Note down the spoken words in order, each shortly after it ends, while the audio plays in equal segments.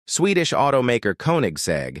Swedish automaker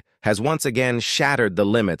Koenigsegg has once again shattered the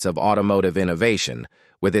limits of automotive innovation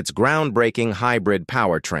with its groundbreaking hybrid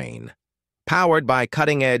powertrain. Powered by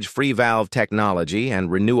cutting-edge Freevalve technology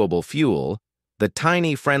and renewable fuel, the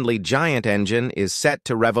tiny, friendly giant engine is set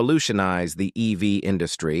to revolutionize the EV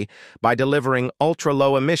industry by delivering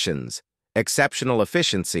ultra-low emissions, exceptional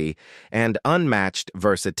efficiency, and unmatched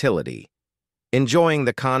versatility. Enjoying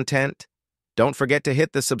the content? Don't forget to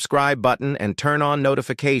hit the subscribe button and turn on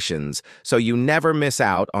notifications so you never miss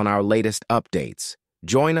out on our latest updates.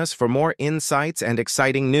 Join us for more insights and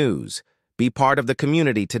exciting news. Be part of the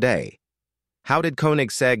community today. How did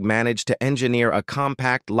Koenigsegg manage to engineer a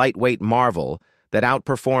compact, lightweight marvel that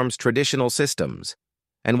outperforms traditional systems?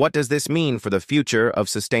 And what does this mean for the future of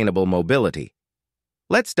sustainable mobility?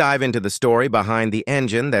 Let's dive into the story behind the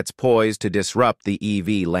engine that's poised to disrupt the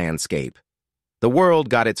EV landscape. The world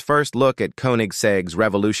got its first look at Koenigsegg's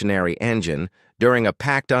revolutionary engine during a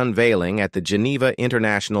packed unveiling at the Geneva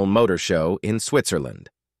International Motor Show in Switzerland.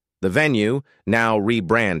 The venue, now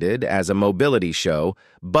rebranded as a mobility show,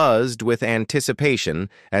 buzzed with anticipation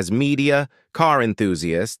as media, car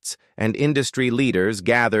enthusiasts, and industry leaders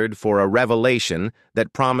gathered for a revelation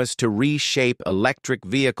that promised to reshape electric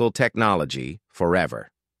vehicle technology forever.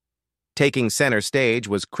 Taking center stage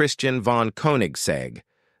was Christian von Koenigsegg,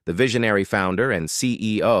 the visionary founder and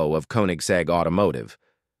CEO of Koenigsegg Automotive.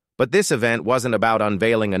 But this event wasn't about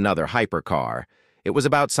unveiling another hypercar. It was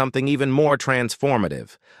about something even more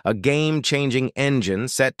transformative, a game-changing engine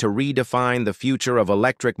set to redefine the future of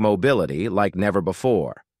electric mobility like never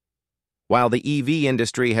before. While the EV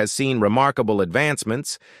industry has seen remarkable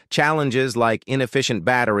advancements, challenges like inefficient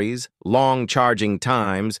batteries, long charging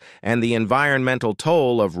times, and the environmental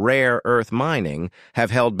toll of rare earth mining have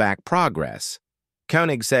held back progress.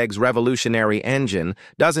 Koenigsegg's revolutionary engine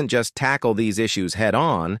doesn't just tackle these issues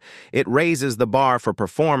head-on, it raises the bar for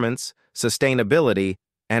performance, sustainability,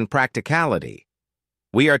 and practicality.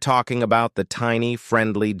 We are talking about the tiny,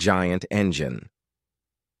 friendly giant engine.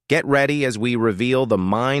 Get ready as we reveal the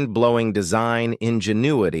mind-blowing design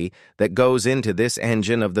ingenuity that goes into this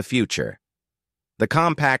engine of the future. The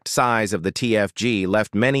compact size of the TFG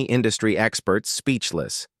left many industry experts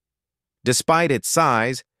speechless. Despite its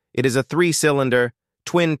size, it is a three-cylinder,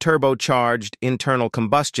 twin-turbocharged internal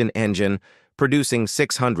combustion engine producing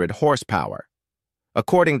 600 horsepower.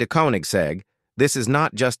 According to Koenigsegg, this is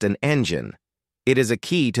not just an engine, it is a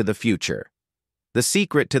key to the future. The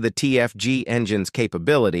secret to the TFG engine's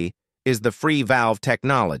capability is the Freevalve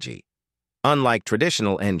technology. Unlike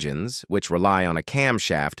traditional engines, which rely on a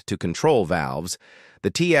camshaft to control valves,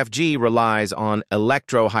 the TFG relies on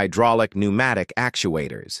electro-hydraulic pneumatic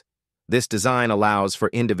actuators. This design allows for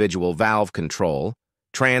individual valve control,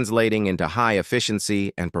 translating into high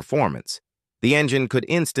efficiency and performance. The engine could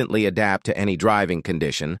instantly adapt to any driving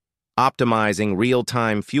condition, optimizing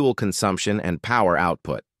real-time fuel consumption and power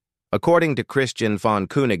output. According to Christian von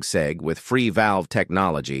Koenigsegg, with Freevalve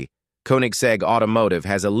technology, Koenigsegg Automotive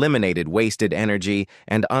has eliminated wasted energy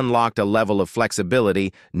and unlocked a level of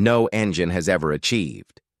flexibility no engine has ever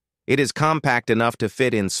achieved. It is compact enough to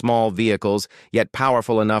fit in small vehicles, yet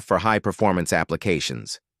powerful enough for high-performance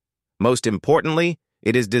applications. Most importantly,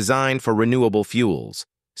 it is designed for renewable fuels,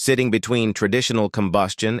 sitting between traditional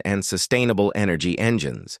combustion and sustainable energy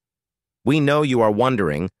engines. We know you are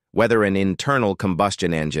wondering whether an internal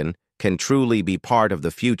combustion engine can truly be part of the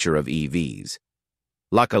future of EVs.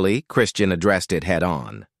 Luckily, Christian addressed it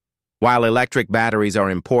head-on. While electric batteries are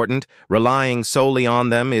important, relying solely on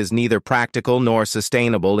them is neither practical nor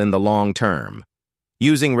sustainable in the long term.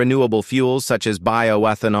 Using renewable fuels such as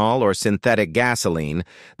bioethanol or synthetic gasoline,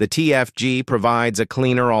 the TFG provides a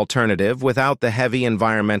cleaner alternative without the heavy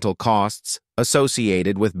environmental costs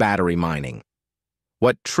associated with battery mining.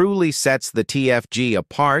 What truly sets the TFG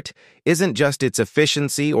apart isn't just its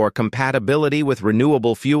efficiency or compatibility with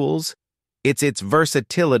renewable fuels, it's its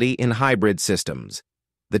versatility in hybrid systems.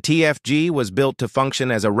 The TFG was built to function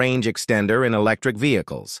as a range extender in electric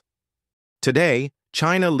vehicles. Today,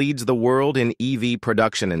 China leads the world in EV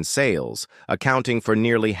production and sales, accounting for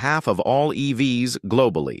nearly half of all EVs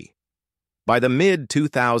globally. By the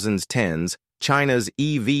mid-2010s, China's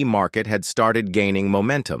EV market had started gaining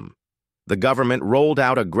momentum. The government rolled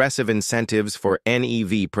out aggressive incentives for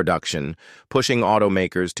NEV production, pushing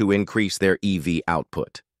automakers to increase their EV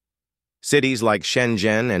output. Cities like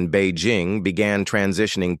Shenzhen and Beijing began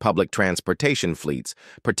transitioning public transportation fleets,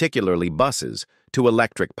 particularly buses, to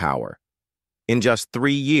electric power. In just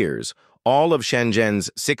 3 years, all of Shenzhen's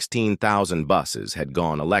 16,000 buses had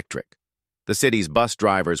gone electric. The city's bus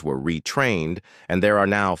drivers were retrained, and there are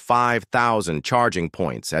now 5,000 charging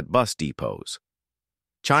points at bus depots.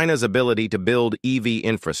 China's ability to build EV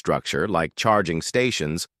infrastructure, like charging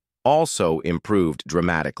stations, also improved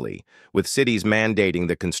dramatically, with cities mandating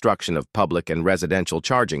the construction of public and residential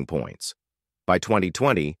charging points. By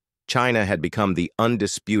 2020, China had become the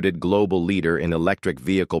undisputed global leader in electric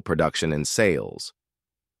vehicle production and sales.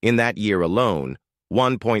 In that year alone,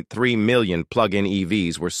 1.3 million plug-in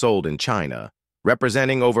EVs were sold in China,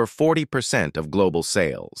 representing over 40% of global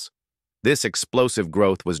sales. This explosive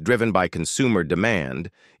growth was driven by consumer demand,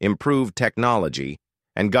 improved technology,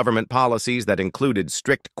 and government policies that included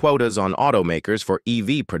strict quotas on automakers for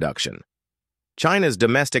EV production. China's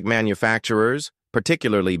domestic manufacturers,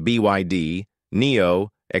 particularly BYD, NIO,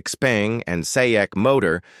 Xpeng, and SAIC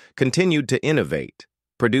Motor, continued to innovate,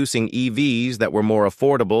 producing EVs that were more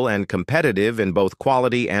affordable and competitive in both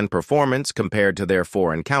quality and performance compared to their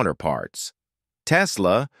foreign counterparts.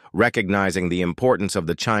 Tesla, recognizing the importance of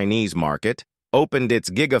the Chinese market, opened its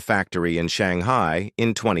Gigafactory in Shanghai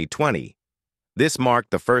in 2020. This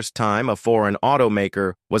marked the first time a foreign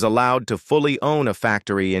automaker was allowed to fully own a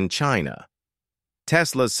factory in China.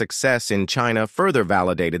 Tesla's success in China further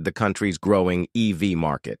validated the country's growing EV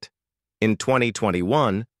market. In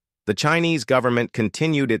 2021, the Chinese government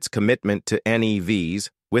continued its commitment to NEVs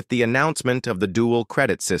with the announcement of the dual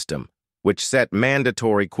credit system, which set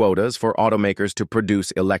mandatory quotas for automakers to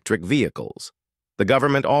produce electric vehicles. The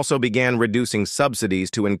government also began reducing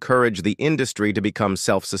subsidies to encourage the industry to become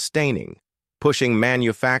self-sustaining, pushing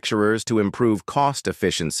manufacturers to improve cost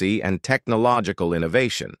efficiency and technological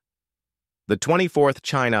innovation. The 24th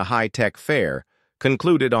China High-Tech Fair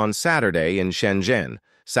concluded on Saturday in Shenzhen,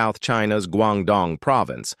 South China's Guangdong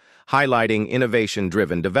province, highlighting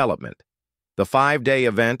innovation-driven development. The 5-day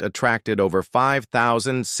event attracted over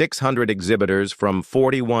 5,600 exhibitors from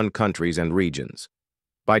 41 countries and regions.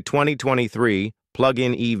 By 2023,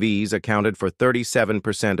 plug-in EVs accounted for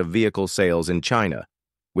 37% of vehicle sales in China,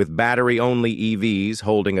 with battery-only EVs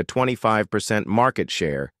holding a 25% market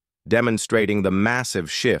share, demonstrating the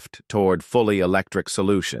massive shift toward fully electric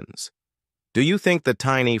solutions. Do you think the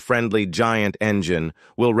tiny, friendly giant engine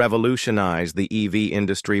will revolutionize the EV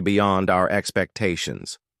industry beyond our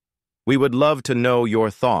expectations? We would love to know your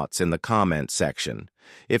thoughts in the comments section.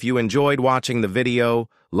 If you enjoyed watching the video,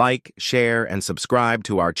 like, share, and subscribe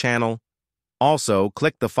to our channel. Also,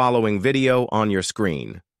 click the following video on your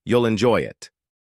screen. You'll enjoy it.